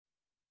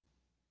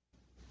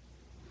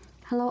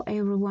Hello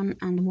everyone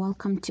and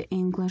welcome to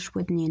English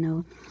with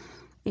Nino.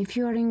 If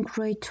you are in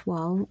grade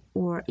 12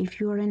 or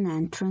if you are an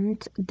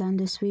entrant, then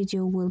this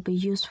video will be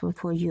useful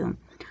for you.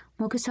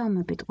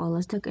 მოგესალმებით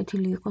ყველას და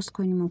კეთილი იყოს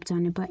თქვენი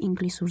მობრძანება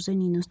ინგლისურზე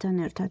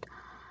ნინოსთან ერთად.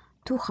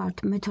 თუ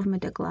ხართ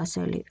მე-12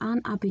 კლასელი ან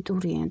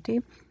აბიტურიენტი,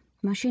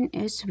 მაშინ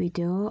ეს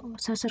ვიდეო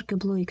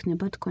სასარგებლო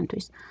იქნება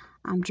თქვენთვის.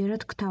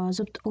 ამჯერად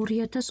გთავაზობთ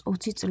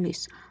 2020 წლის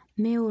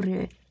მეორე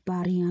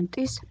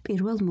ვარიანტის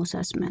პირველ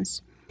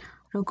მოსასმენს.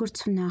 როგორც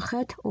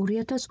ვნახეთ,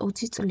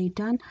 2020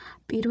 წლიდან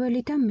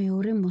პირველი და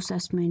მეორე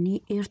მოსასმენი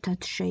ერთად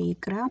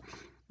შეიკრა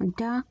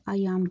და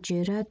აი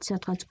ამჯერად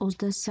სადღაც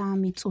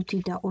 23 წუთი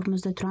და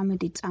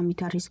 58 წამით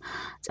არის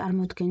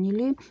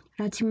წარმოდგენილი,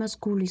 რაც imას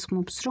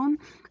გულისხმობს, რომ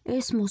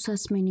ეს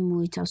მოსასმენი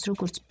მოიცავს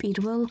როგორც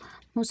პირველ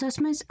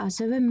მოსასმენს,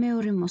 ასევე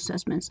მეორე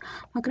მოსასმენს,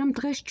 მაგრამ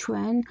დღეს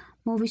ჩვენ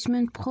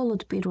მოვისმენთ მხოლოდ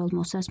პირველ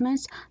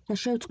მოსასმენს და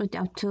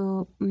შევწყვიტავთ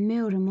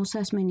მეორე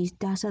მოსასმენის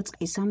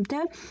დასაწყისამდე,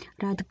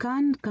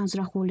 რადგან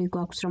განზრახული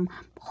გვაქვს, რომ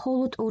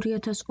მხოლოდ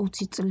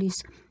 2020 წლის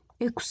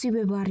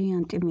 6-ვე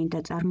ვარიანტი მინდა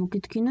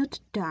წარმოგიდგინოთ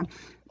და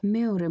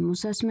მეორე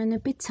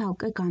მოსასმენები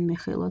ცალკე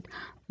განმეხილოთ.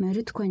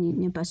 მერე თქვენი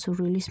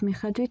ნებასურვილის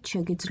მიხედვით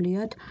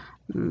შეგიძლიათ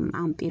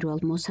ამ პირველ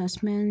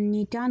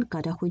მოსასმენიდან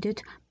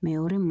გადახვიდეთ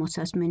მეორე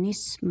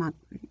მოსასმენის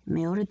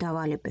მეორე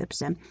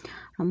დავალებებზე,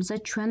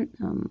 რომელსაც ჩვენ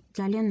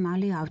ძალიან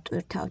მალე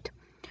ავტვირთავთ.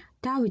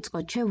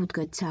 დავიწყოთ,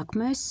 შევუდგეთ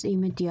საქმეს,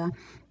 იმედია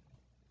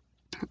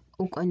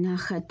უკვე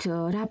ნახეთ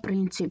რა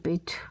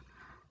პრინციპით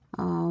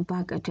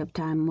ვაკეთებთ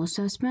ამ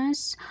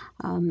მოსასმენს.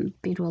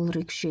 პირველ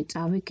რიგში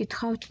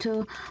წავიკითხავთ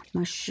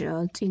მას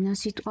წინა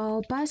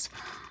სიტყვაობას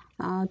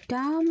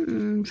და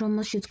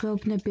რომელშიც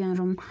გვეუბნებიან,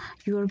 რომ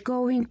you are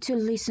going to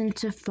listen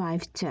to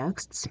 5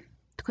 texts.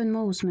 თქვენ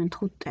მოусმენთ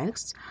 5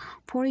 ტექსტს.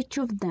 For each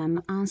of them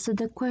answer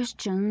the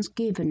questions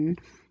given.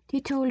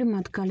 თითოეული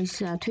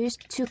მათგანისათვის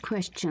 2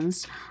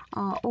 questions.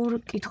 ორ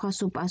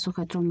კითხვას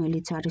უპასუხეთ,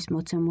 რომელიც არის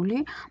მოცემული.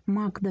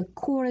 Mark the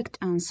correct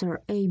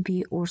answer A,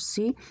 B or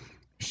C.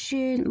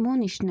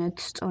 მონიშნეთ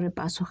სწორი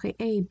პასუხი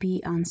A,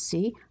 B and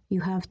C.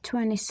 You have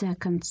 20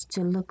 seconds to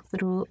look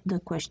through the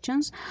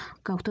questions.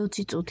 გაქვთ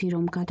 20 წუთი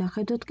რომ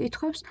გადახედოთ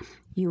კითხვებს.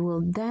 You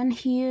will then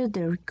hear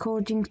the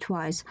recording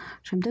twice.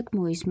 შემდეგ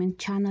მოისმენთ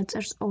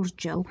ჩანაწერს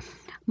ორჯერ.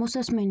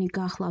 მოსასმენი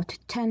გახლავთ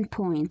 10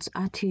 points,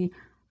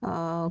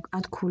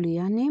 10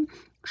 ქულიანი.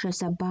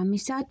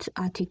 შესაბამისად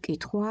 10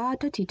 კითხვა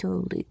და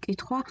თითოეული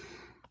კითხვა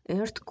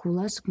 1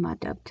 ქულას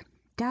გმატებთ.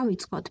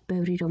 დავიწყოთ,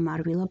 ბევრი რომ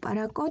არ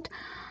ვილაპარაკოთ.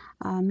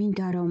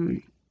 მინდა რომ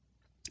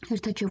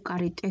ერთად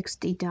შევყარით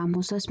ტექსტი და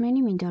მოსასმენი,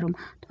 მინდა რომ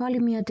თვალი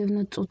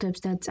მიადევნოთ წუთებს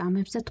და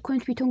წამებს და თქვენ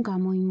თვითონ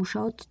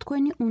გამოიმუშაოთ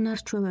თქვენი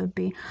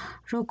უნარჩვევები,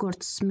 როგორც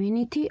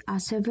სმენითი,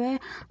 ასევე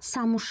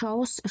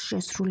სამუშაოს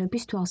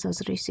შესრულების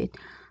თვალსაზრისით.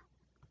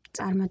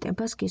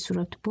 წარმატებას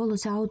გისურვებთ.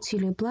 ბოლოს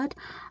აუცილებლად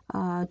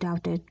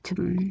დავდებთ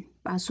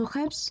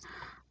პასუხებს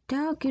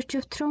და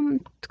გირჩევთ, რომ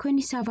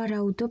თქვენი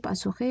სავარაუდო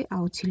პასუხი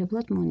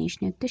აუცილებლად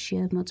მონიშნეთ და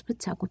შეამოწმეთ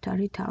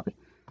საკუთარი თავი.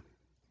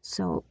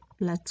 So,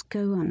 let's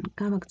go on.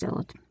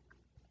 გავაგრძელოთ.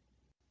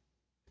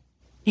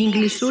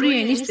 ინგლისური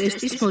ენის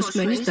ტესტის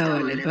მოსმენის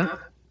დავალება.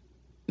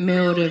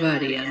 მეორე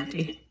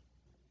ვარიანტი.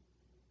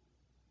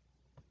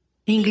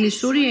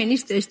 ინგლისური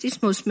ენის ტესტის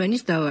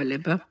მოსმენის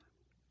დავალება.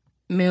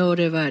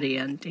 მეორე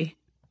ვარიანტი.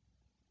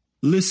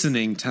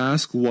 Listening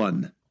task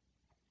 1.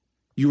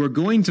 You are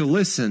going to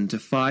listen to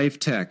 5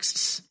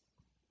 texts.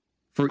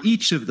 For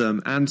each of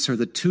them, answer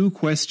the 2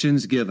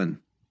 questions given.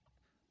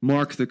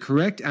 Mark the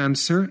correct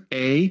answer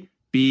A,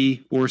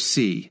 B, or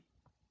C.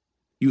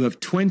 You have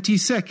 20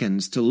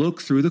 seconds to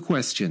look through the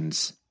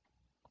questions.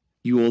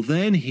 You will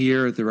then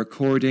hear the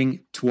recording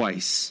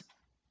twice.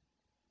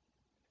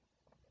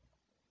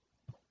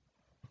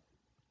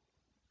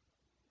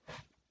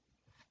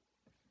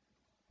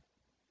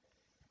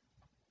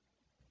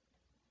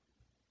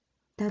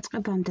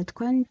 დაწყებამდე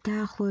თქვენ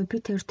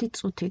დაახლოებით 1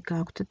 წუთი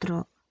გაქვთ დრო.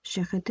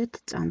 შეხედეთ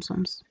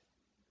წამსვამს.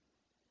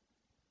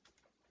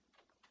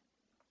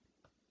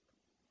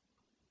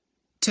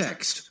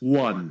 Text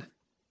 1.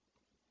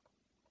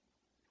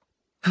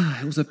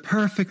 It was a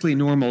perfectly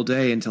normal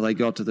day until I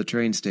got to the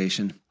train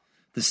station.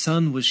 The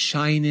sun was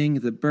shining,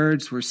 the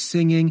birds were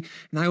singing,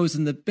 and I was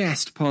in the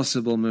best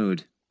possible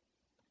mood.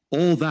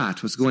 All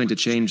that was going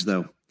to change,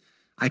 though.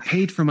 I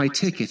paid for my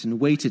ticket and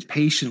waited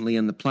patiently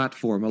on the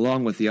platform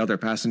along with the other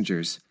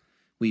passengers.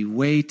 We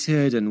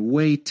waited and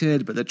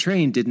waited, but the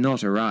train did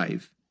not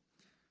arrive.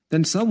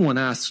 Then someone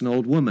asked an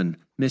old woman,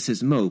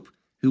 Mrs. Mope,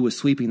 who was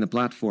sweeping the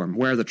platform,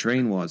 where the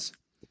train was.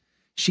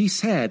 She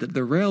said that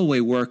the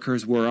railway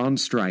workers were on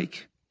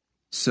strike.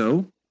 So,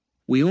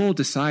 we all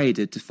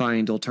decided to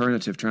find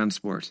alternative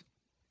transport.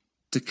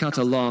 To cut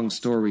a long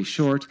story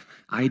short,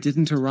 I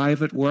didn't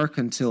arrive at work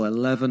until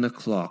 11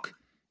 o'clock,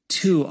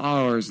 2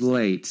 hours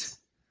late.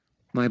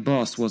 My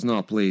boss was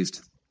not pleased.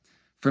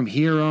 From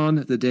here on,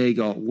 the day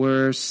got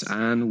worse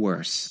and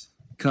worse.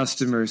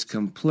 Customers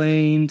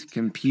complained,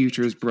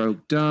 computers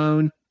broke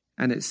down,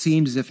 and it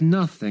seemed as if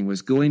nothing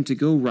was going to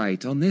go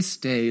right on this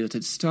day that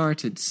had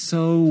started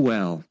so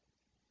well.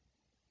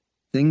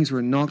 Things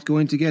were not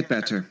going to get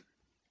better.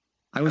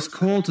 I was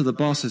called to the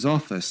boss's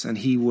office and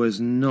he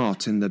was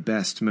not in the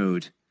best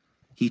mood.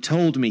 He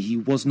told me he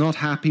was not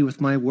happy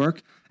with my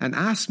work and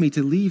asked me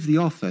to leave the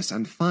office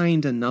and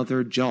find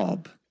another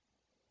job.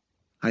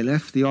 I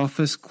left the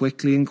office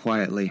quickly and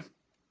quietly.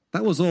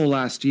 That was all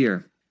last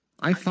year.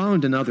 I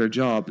found another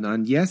job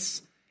and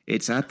yes,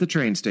 it's at the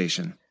train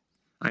station.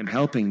 I'm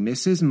helping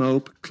Mrs.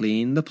 Mope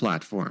clean the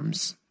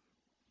platforms.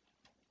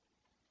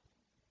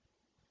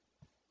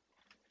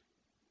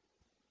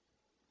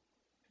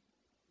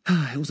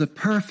 It was a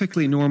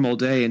perfectly normal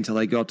day until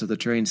I got to the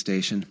train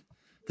station.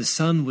 The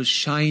sun was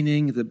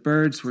shining, the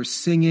birds were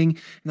singing,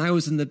 and I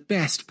was in the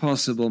best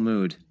possible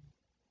mood.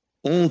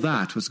 All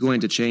that was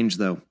going to change,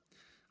 though.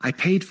 I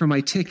paid for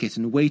my ticket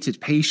and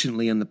waited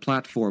patiently on the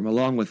platform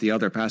along with the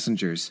other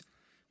passengers.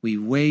 We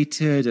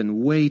waited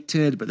and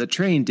waited, but the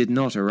train did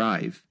not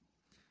arrive.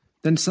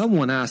 Then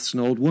someone asked an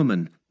old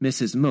woman,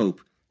 Mrs.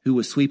 Mope, who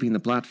was sweeping the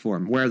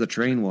platform, where the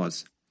train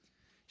was.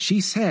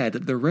 She said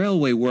that the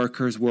railway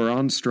workers were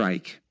on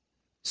strike.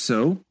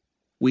 So,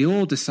 we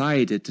all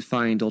decided to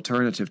find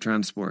alternative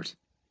transport.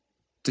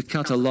 To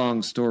cut a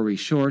long story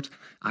short,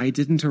 I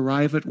didn't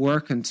arrive at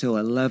work until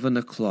 11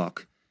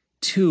 o'clock,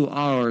 2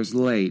 hours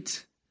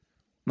late.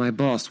 My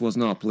boss was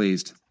not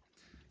pleased.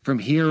 From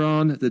here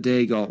on, the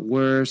day got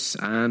worse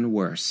and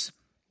worse.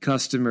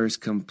 Customers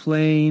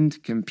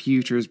complained,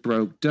 computers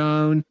broke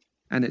down,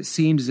 and it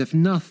seemed as if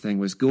nothing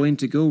was going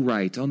to go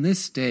right on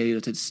this day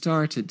that had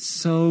started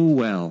so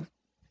well.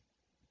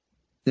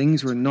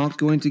 Things were not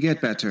going to get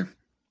better.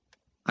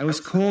 I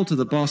was called to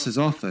the boss's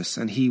office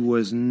and he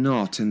was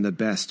not in the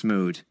best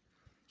mood.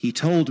 He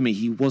told me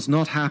he was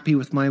not happy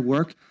with my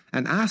work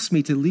and asked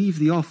me to leave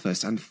the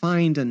office and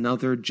find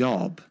another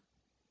job.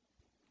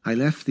 I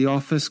left the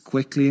office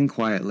quickly and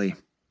quietly.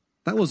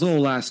 That was all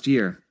last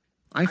year.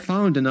 I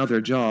found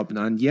another job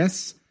and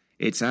yes,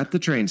 it's at the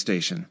train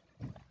station.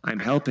 I'm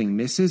helping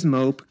Mrs.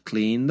 Mope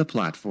clean the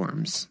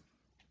platforms.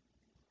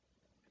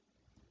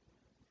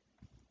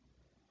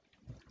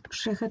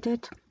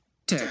 შევეცადეთ.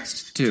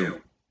 Text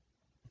 2.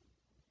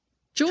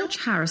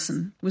 George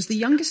Harrison was the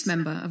youngest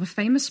member of a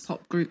famous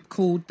pop group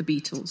called the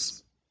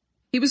Beatles.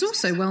 He was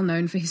also well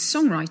known for his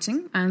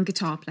songwriting and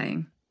guitar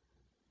playing.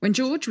 When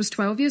George was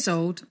 12 years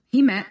old,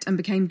 he met and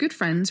became good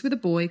friends with a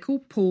boy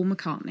called Paul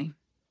McCartney.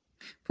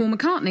 Paul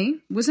McCartney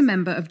was a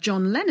member of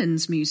John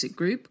Lennon's music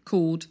group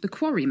called the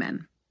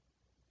Quarrymen.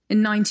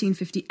 In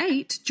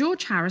 1958,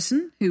 George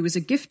Harrison, who was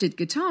a gifted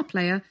guitar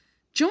player,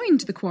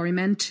 joined the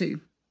Quarrymen too.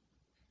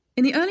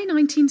 In the early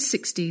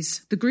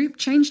 1960s, the group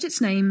changed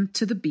its name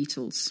to the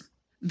Beatles.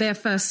 Their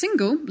first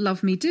single,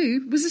 Love Me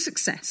Do, was a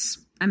success,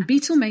 and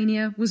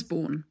Beatlemania was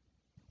born.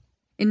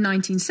 In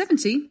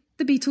 1970,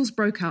 the Beatles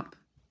broke up,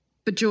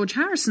 but George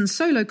Harrison's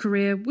solo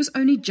career was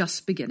only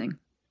just beginning.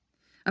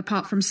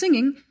 Apart from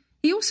singing,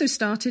 he also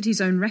started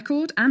his own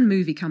record and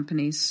movie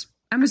companies,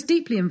 and was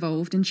deeply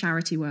involved in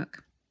charity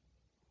work.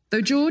 Though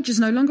George is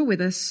no longer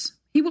with us,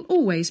 he will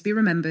always be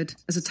remembered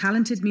as a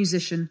talented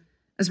musician,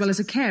 as well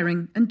as a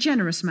caring and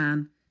generous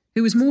man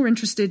who was more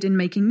interested in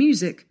making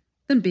music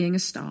than being a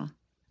star.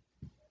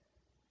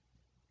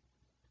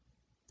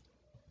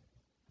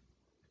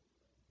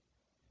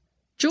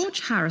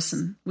 George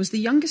Harrison was the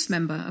youngest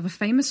member of a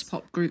famous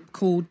pop group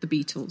called the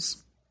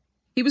Beatles.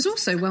 He was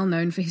also well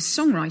known for his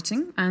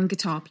songwriting and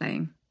guitar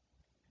playing.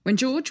 When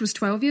George was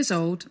 12 years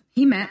old,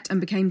 he met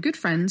and became good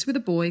friends with a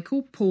boy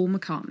called Paul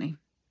McCartney.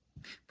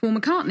 Paul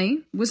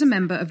McCartney was a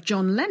member of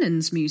John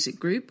Lennon's music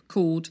group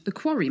called the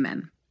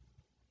Quarrymen.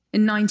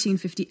 In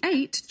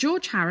 1958,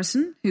 George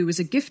Harrison, who was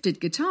a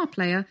gifted guitar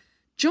player,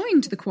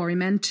 joined the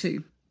Quarrymen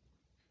too.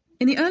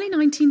 In the early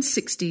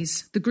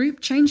 1960s, the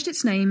group changed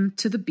its name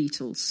to the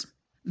Beatles.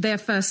 Their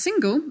first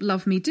single,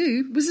 Love Me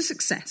Do, was a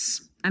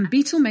success, and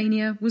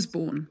Beatlemania was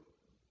born.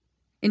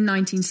 In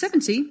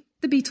 1970,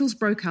 the Beatles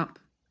broke up,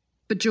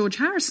 but George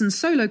Harrison's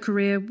solo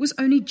career was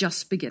only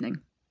just beginning.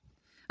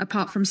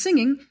 Apart from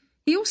singing,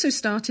 he also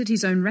started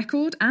his own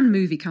record and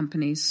movie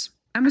companies,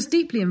 and was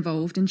deeply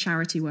involved in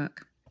charity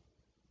work.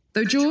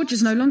 Though George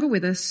is no longer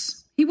with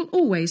us, he will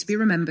always be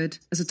remembered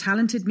as a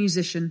talented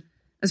musician,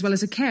 as well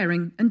as a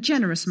caring and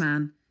generous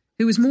man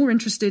who was more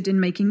interested in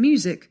making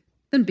music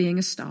than being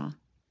a star.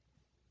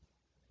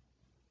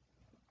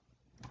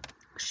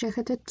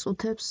 შევეცადეთ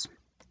წუთებს.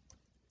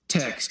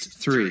 Text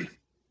 3.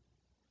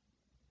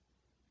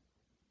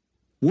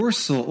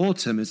 Warsaw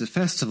Autumn is a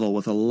festival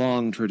with a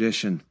long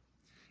tradition.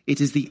 It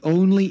is the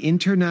only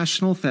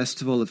international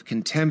festival of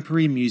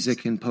contemporary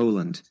music in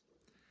Poland.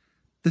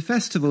 The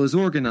festival is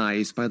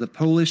organized by the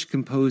Polish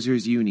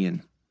Composers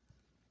Union.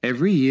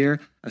 Every year,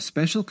 a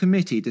special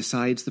committee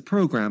decides the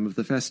program of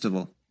the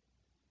festival.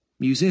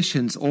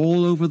 Musicians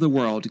all over the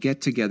world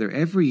get together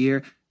every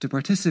year to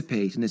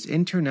participate in this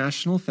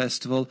international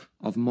festival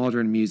of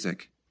modern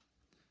music.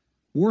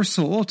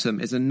 Warsaw Autumn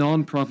is a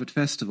non-profit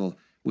festival,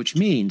 which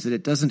means that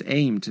it doesn't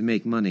aim to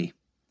make money.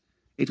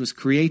 It was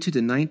created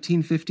in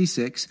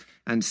 1956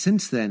 and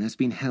since then has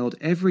been held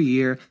every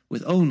year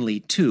with only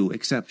 2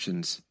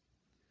 exceptions.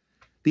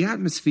 The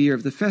atmosphere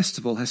of the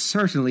festival has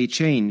certainly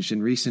changed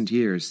in recent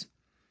years.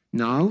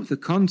 Now, the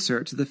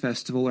concerts of the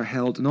festival are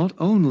held not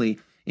only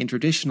in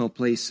traditional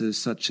places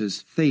such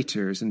as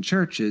theatres and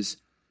churches,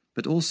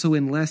 but also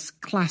in less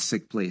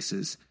classic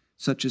places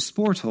such as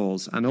sport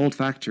halls and old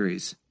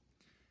factories.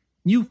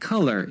 New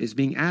colour is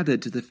being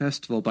added to the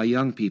festival by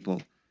young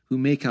people, who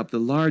make up the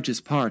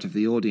largest part of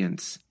the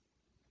audience.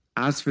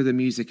 As for the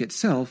music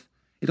itself,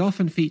 it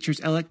often features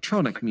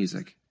electronic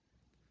music.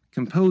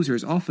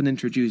 Composers often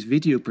introduce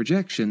video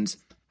projections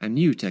and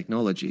new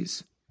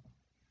technologies.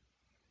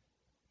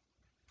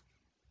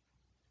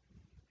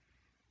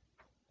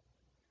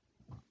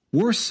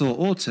 Warsaw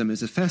Autumn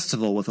is a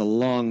festival with a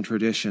long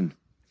tradition.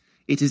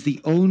 It is the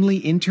only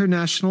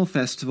international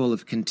festival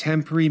of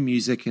contemporary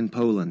music in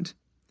Poland.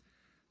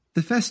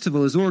 The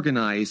festival is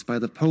organized by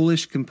the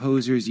Polish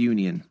Composers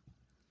Union.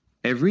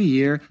 Every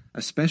year,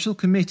 a special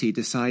committee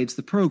decides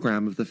the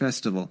program of the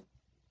festival.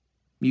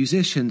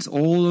 Musicians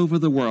all over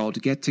the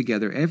world get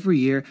together every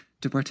year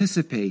to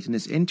participate in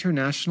this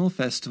international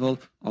festival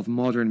of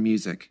modern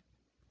music.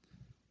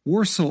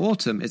 Warsaw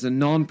Autumn is a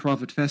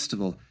non-profit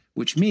festival,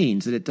 which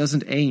means that it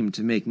doesn't aim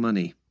to make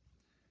money.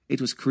 It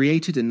was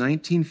created in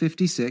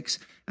 1956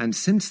 and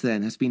since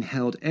then has been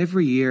held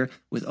every year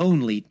with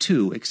only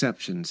 2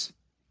 exceptions.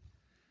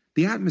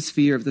 The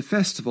atmosphere of the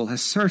festival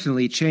has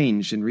certainly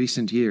changed in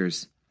recent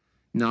years.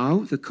 Now,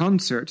 the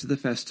concerts of the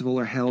festival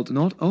are held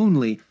not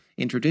only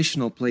in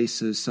traditional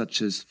places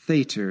such as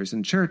theatres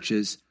and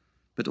churches,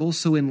 but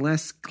also in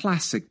less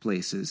classic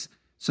places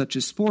such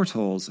as sport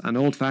halls and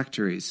old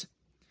factories.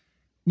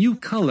 New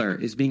colour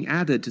is being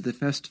added to the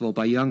festival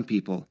by young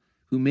people,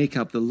 who make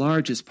up the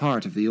largest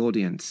part of the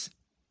audience.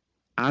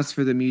 As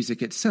for the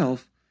music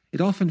itself,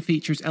 it often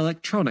features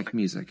electronic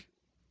music.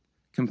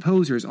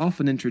 Composers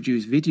often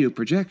introduce video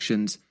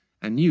projections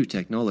and new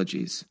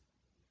technologies.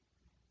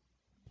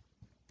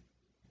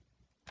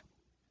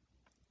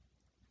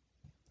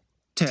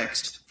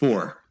 Text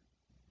 4.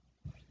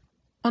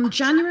 On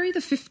January the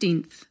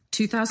 15th,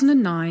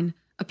 2009,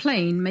 a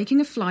plane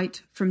making a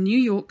flight from New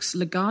York's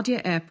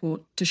LaGuardia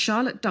Airport to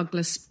Charlotte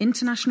Douglas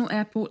International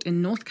Airport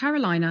in North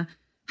Carolina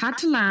had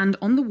to land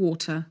on the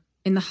water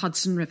in the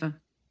Hudson River.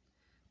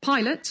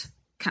 Pilot,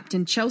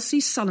 Captain Chelsea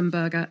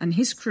Sullenberger, and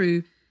his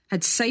crew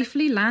had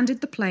safely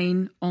landed the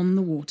plane on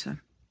the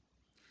water.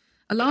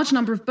 A large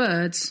number of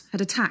birds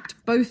had attacked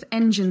both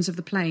engines of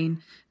the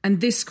plane, and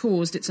this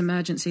caused its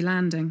emergency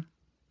landing.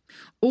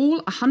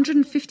 All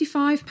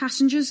 155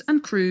 passengers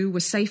and crew were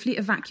safely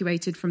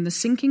evacuated from the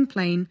sinking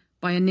plane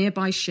by a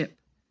nearby ship.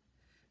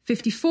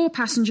 54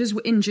 passengers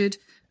were injured,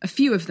 a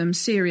few of them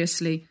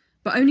seriously,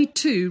 but only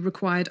 2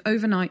 required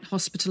overnight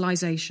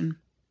hospitalisation.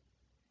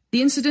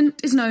 The incident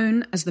is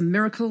known as the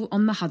Miracle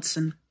on the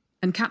Hudson,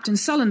 and Captain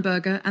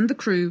Sullenberger and the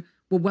crew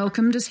were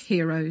welcomed as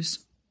heroes.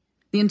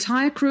 The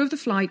entire crew of the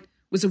flight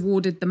was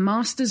awarded the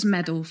Master's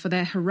Medal for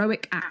their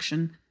heroic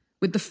action,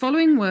 with the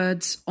following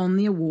words on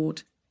the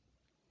award: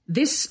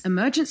 "This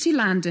emergency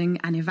landing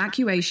and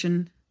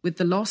evacuation with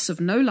the loss of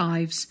no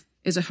lives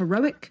is a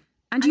heroic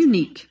and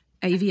unique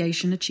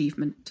aviation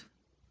achievement."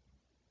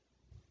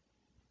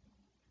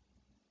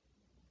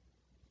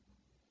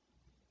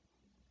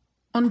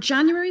 On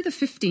January the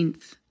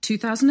 15th,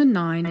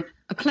 2009,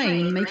 a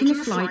plane making a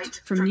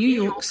flight from New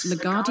York's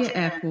LaGuardia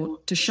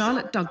Airport to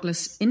Charlotte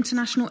Douglas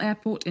International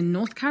Airport in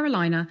North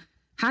Carolina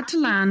had to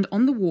land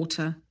on the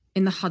water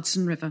in the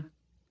Hudson River.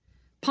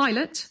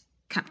 Pilot,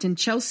 Captain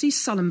Chelsea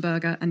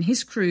Sullenberger, and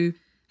his crew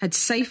had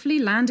safely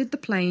landed the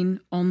plane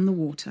on the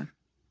water.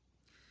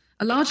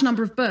 A large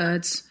number of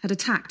birds had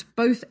attacked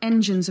both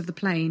engines of the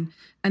plane,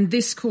 and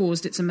this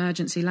caused its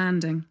emergency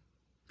landing.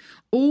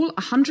 All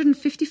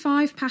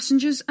 155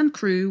 passengers and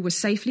crew were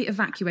safely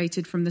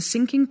evacuated from the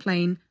sinking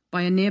plane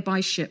by a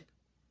nearby ship.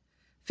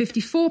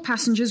 54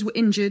 passengers were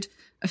injured,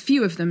 a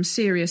few of them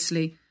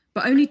seriously,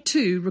 but only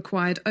 2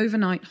 required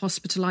overnight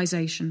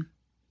hospitalisation.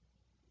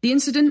 The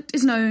incident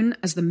is known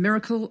as the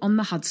Miracle on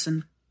the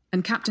Hudson,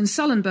 and Captain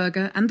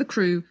Sullenberger and the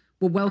crew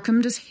were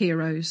welcomed as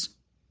heroes.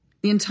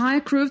 The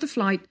entire crew of the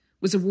flight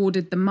was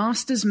awarded the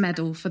Master's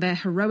Medal for their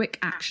heroic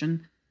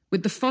action,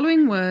 with the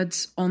following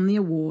words on the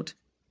award: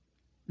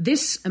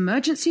 "This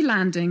emergency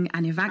landing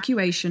and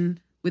evacuation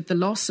with the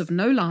loss of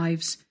no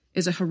lives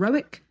is a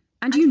heroic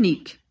and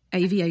unique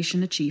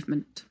aviation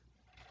achievement."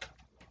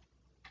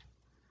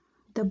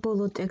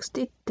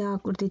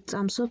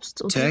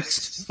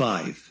 Text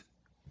 5.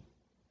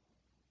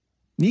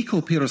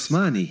 Nico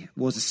Pirosmani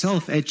was a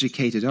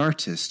self-educated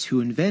artist who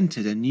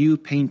invented a new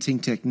painting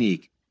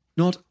technique,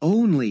 not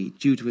only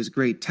due to his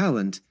great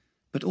talent,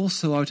 but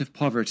also out of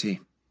poverty.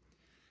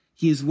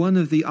 He is one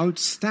of the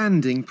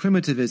outstanding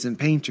primitivism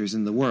painters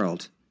in the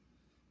world.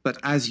 But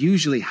as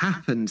usually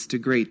happens to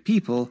great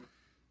people,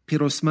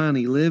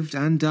 Pirosmani lived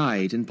and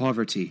died in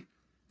poverty,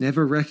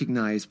 never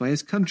recognized by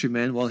his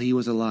countrymen while he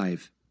was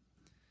alive.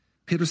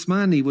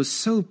 Pirosmani was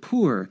so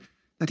poor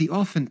that he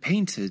often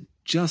painted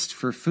just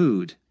for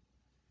food.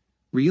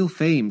 Real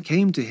fame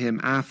came to him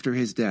after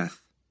his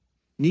death.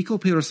 Nico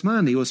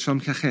Pirosmani was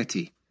from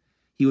Kakheti.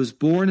 He was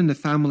born in a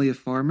family of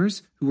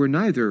farmers who were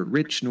neither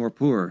rich nor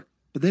poor,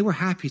 but they were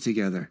happy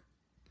together.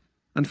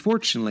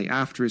 Unfortunately,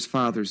 after his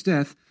father's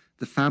death,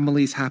 the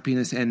family's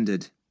happiness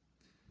ended.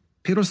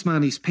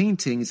 Pirosmani's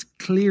paintings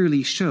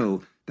clearly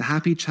show the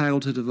happy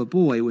childhood of a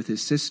boy with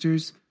his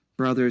sisters,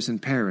 brothers,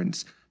 and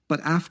parents,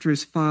 but after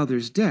his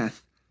father's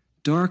death,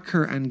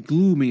 darker and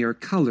gloomier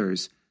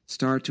colors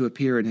start to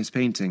appear in his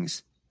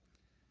paintings.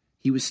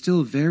 He was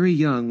still very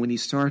young when he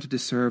started to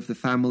serve the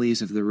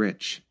families of the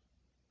rich.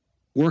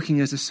 Working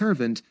as a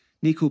servant,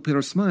 Nico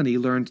Pirosmani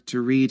learned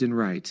to read and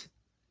write.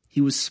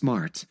 He was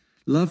smart,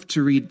 loved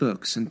to read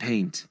books and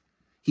paint.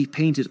 He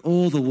painted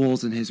all the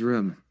walls in his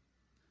room.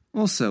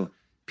 Also,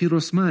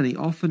 Pirosmani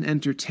often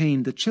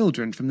entertained the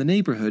children from the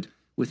neighborhood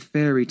with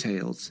fairy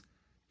tales,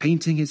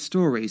 painting his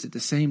stories at the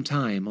same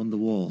time on the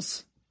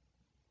walls.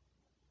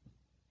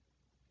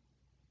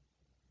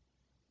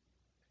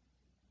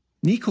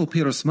 Nico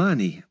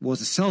Pirosmani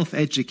was a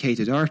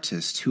self-educated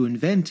artist who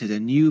invented a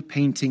new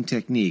painting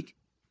technique,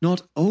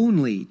 not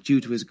only due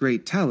to his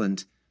great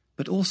talent,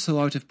 but also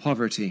out of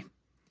poverty.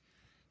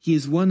 He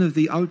is one of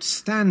the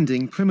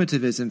outstanding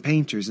primitivism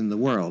painters in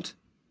the world.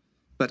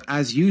 But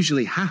as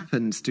usually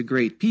happens to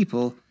great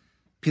people,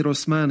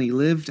 Pirosmani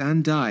lived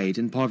and died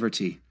in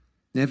poverty,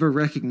 never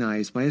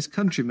recognized by his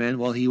countrymen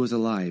while he was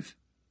alive.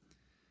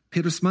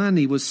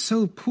 Pirosmani was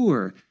so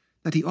poor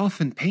that he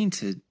often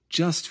painted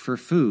just for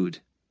food.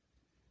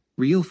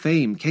 Real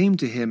fame came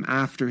to him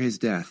after his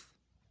death.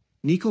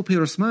 Nico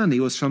Pirosmani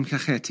was from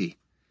Kakheti.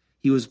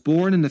 He was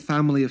born in a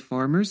family of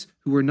farmers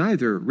who were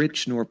neither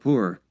rich nor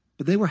poor,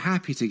 but they were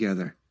happy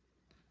together.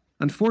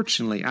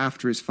 Unfortunately,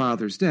 after his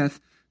father's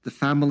death, the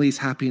family's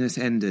happiness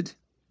ended.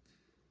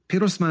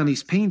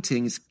 Pirosmani's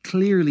paintings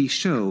clearly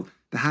show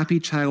the happy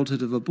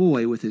childhood of a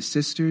boy with his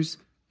sisters,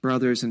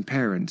 brothers, and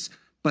parents,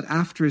 but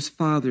after his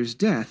father's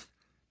death,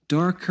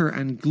 darker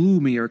and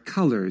gloomier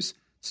colors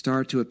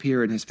start to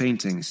appear in his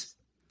paintings.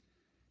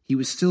 He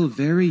was still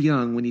very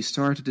young when he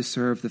started to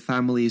serve the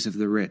families of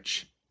the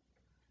rich.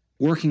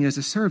 Working as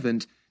a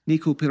servant,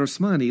 Nico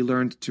Pirosmani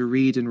learned to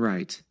read and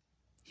write.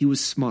 He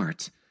was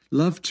smart,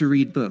 loved to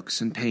read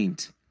books and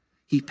paint.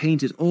 He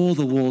painted all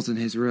the walls in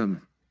his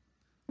room.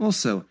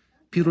 Also,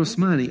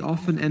 Pirosmani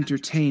often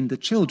entertained the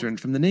children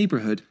from the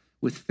neighborhood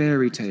with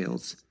fairy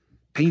tales,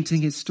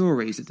 painting his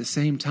stories at the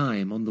same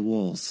time on the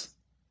walls.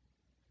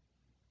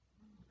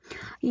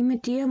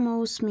 იმედია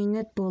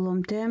მოусმინეთ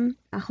ბოლომდე.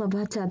 ახლა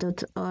ვაცადოთ,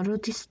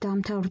 როდის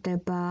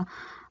დამთავრდება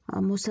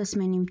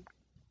მოსასმენი,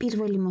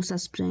 პირველი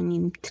მოსასმენი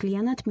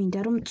მთლიანად,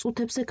 მინდა რომ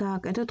წუთებზე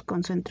გააკეთოთ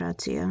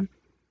კონცენტრაცია.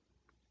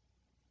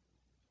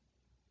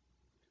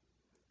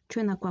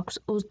 ჩვენ აქ გვაქვს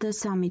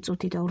 23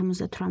 წუთი და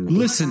 58.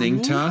 Listening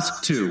task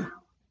 2.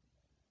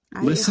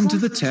 Listen to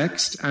the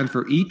text and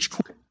for each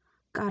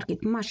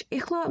კარგით, მაშ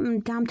ეხლა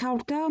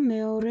დამთავრდა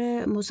მეორე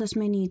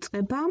მოსასმენი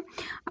იწყება,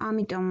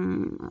 ამიტომ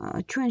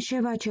ჩვენ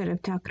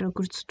შევაჩერებთ აქ,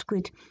 როგორც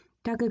თქვით,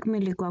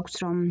 დაგეგმილი გვაქვს,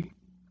 რომ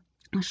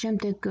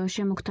შემდეგ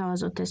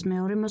შემოგთავაზოთ ეს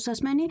მეორე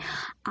მოსასმენი,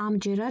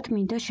 ამჯერად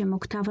მინდა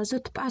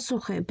შემოგთავაზოთ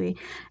პასუხები.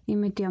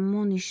 იმედია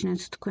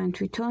მონიშნეთ თქვენ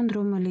თვითონ,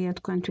 რომელია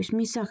თქვენთვის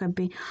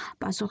მისაღები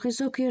პასუხი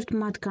ზოგიერთ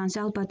მათგანს,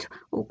 ალბათ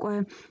უკვე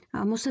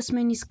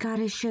მოსასმენის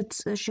გარეშეც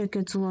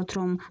შეგეძლოთ,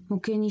 რომ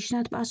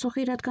მოგენიშნათ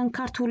პასუხი, რადგან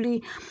ქართული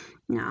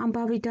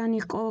ამბავიდან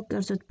იყო,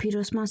 კერძოდ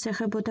Pirosmans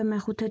ეხებოდა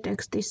მეხუთე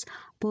ტექსტის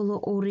ბოლო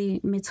 2,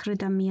 მე-9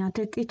 და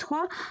მე-10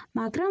 კითხვა,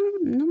 მაგრამ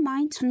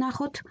მაინც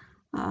ვნახოთ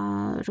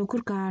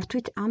როგორ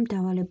გაართვით ამ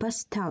დავალებას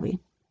თავი.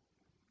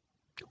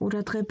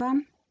 ყურადღება.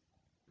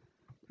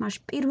 მაშ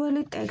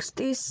პირველი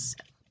ტექსტის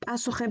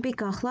პასუხები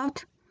გახლავთ.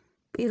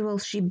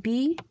 პირველში B,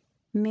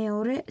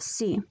 მეორე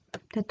C.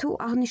 და თუ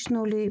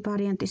აღნიშნული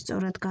ვარიანტი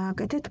სწორად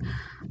გააკეთეთ,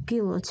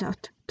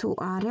 გილოცავთ. თუ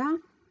არა,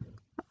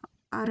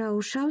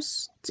 არაუშავს,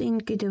 წინ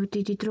კიდევ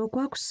დიდი დრო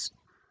გვაქვს,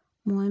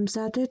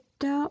 მოემზადეთ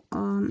და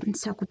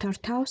საკუთარ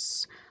თავს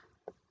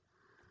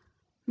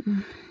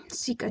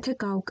სიკეთე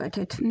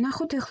გავუკეთეთ.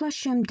 ნახოთ ახლა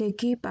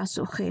შემდეგი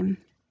პასუხი.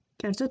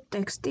 კერძოდ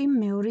ტექსტი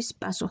მეორის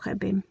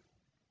პასუხები.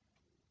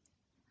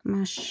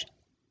 მაშ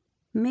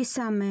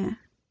მესამე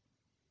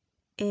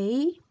A,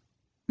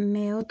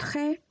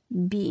 მეოთხე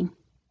B.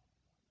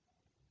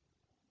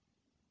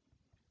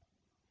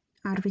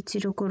 არ ვიცი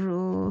როგორ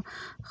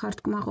ხართ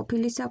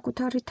კმაყოფილი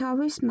საკუთარი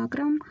თავის,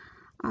 მაგრამ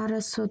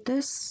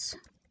არასოდეს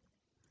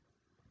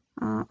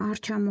არ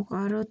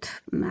ჩამოყაროთ,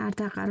 არ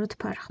დაყაროთ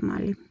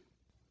ფარხმალი.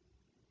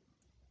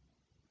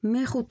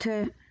 მეხუთე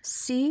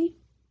C,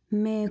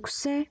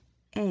 მეექვსე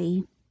A.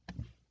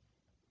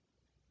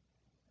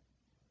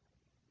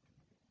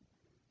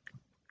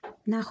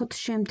 ნახოთ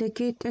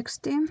შემდეგი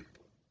ტექსტი.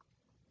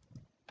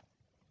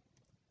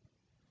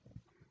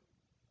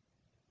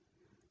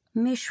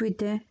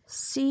 მეშვიდე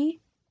C,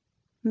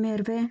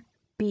 მერვე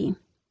B.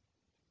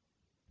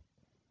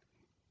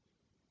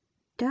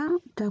 და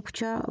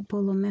დაგვრჩა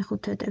ბოლო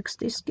მეხუთე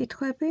ტექსტის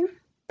კითხვები.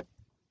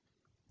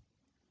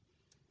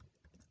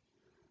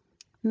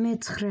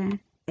 მე-9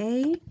 A,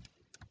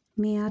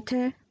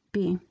 მე-10 B.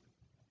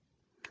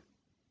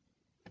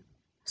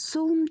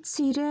 სულ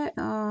მცირე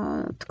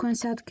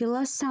თქვენს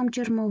ადგილას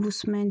სამჯერ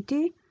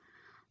მოვუსმენდი,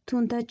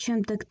 თუნდაც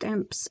შემდეგ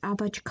ტემპს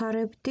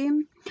აბაჩქარებდი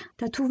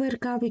და თუ ვერ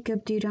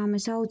გავიგებდი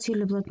რამეს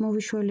აუცილებლად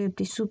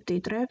მოვიშველებდი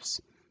სუბტიტრებს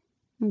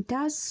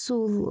და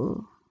სულ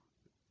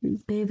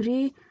ბევრი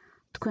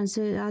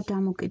თქვენზე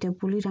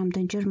დამოკიდებული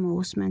რამდენჯერ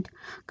მოусმენთ.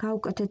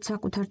 გავუკეთეთ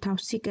საკუთარ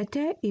თავს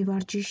სიკეთე,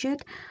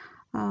 ივარჯიშეთ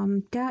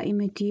და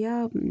იმედია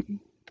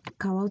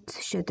გავალთ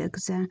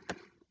შედეგზე.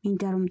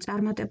 მინდა რომ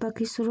წარმატება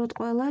გისურვოთ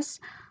ყველას,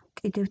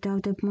 კიდევ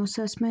დავდებ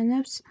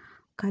მოსასმენებს,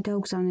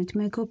 გადაუგზავნეთ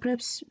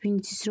მეგობრებს,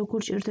 ვინც ის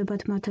როგორ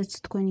ჭირდებათ მათაც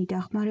თქვენი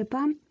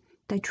დახმარება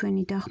და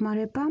ჩვენი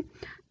დახმარება.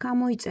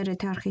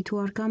 გამოიწერეთ არხი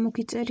თუ არ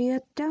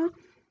გამოგიწერიათ და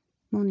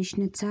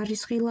მონიშნეთ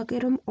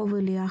ზარისხილაკი, რომ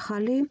ყოველი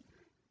ახალი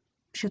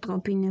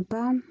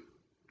შეტყობინება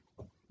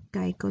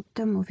გაიგოთ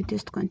და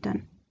მოვიდეს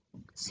თქვენთან.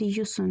 See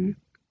you soon.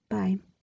 Bye.